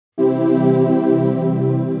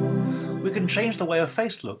change the way a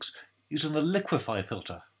face looks using the Liquify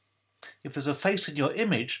filter. If there's a face in your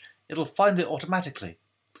image, it'll find it automatically.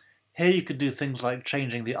 Here you can do things like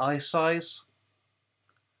changing the eye size,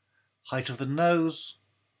 height of the nose,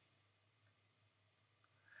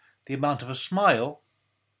 the amount of a smile,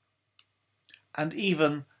 and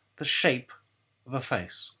even the shape of a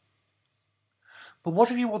face. But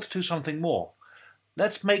what if you want to do something more?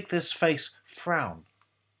 Let's make this face frown.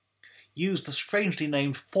 Use the strangely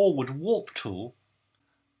named Forward Warp tool,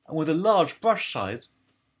 and with a large brush size,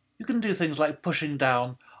 you can do things like pushing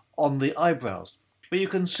down on the eyebrows, but you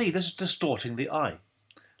can see this is distorting the eye.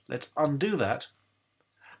 Let's undo that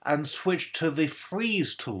and switch to the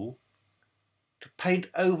Freeze tool to paint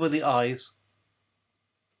over the eyes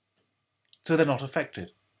so they're not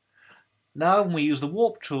affected. Now when we use the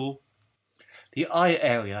Warp tool, the eye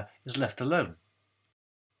area is left alone.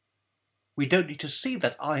 We don't need to see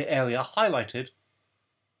that eye area highlighted.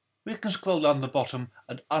 We can scroll down the bottom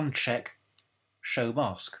and uncheck Show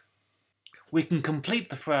Mask. We can complete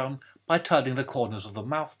the frown by turning the corners of the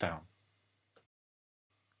mouth down.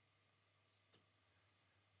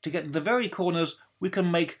 To get to the very corners, we can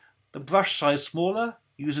make the brush size smaller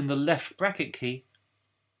using the left bracket key.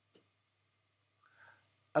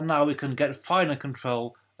 And now we can get finer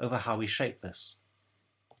control over how we shape this.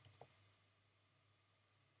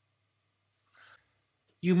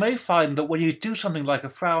 You may find that when you do something like a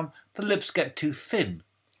frown, the lips get too thin.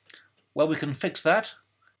 Well, we can fix that.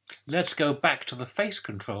 Let's go back to the face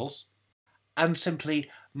controls and simply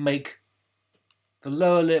make the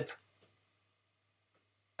lower lip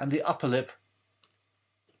and the upper lip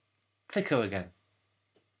thicker again.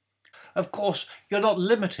 Of course, you're not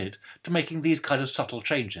limited to making these kind of subtle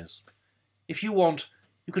changes. If you want,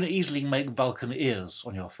 you can easily make Vulcan ears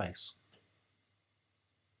on your face.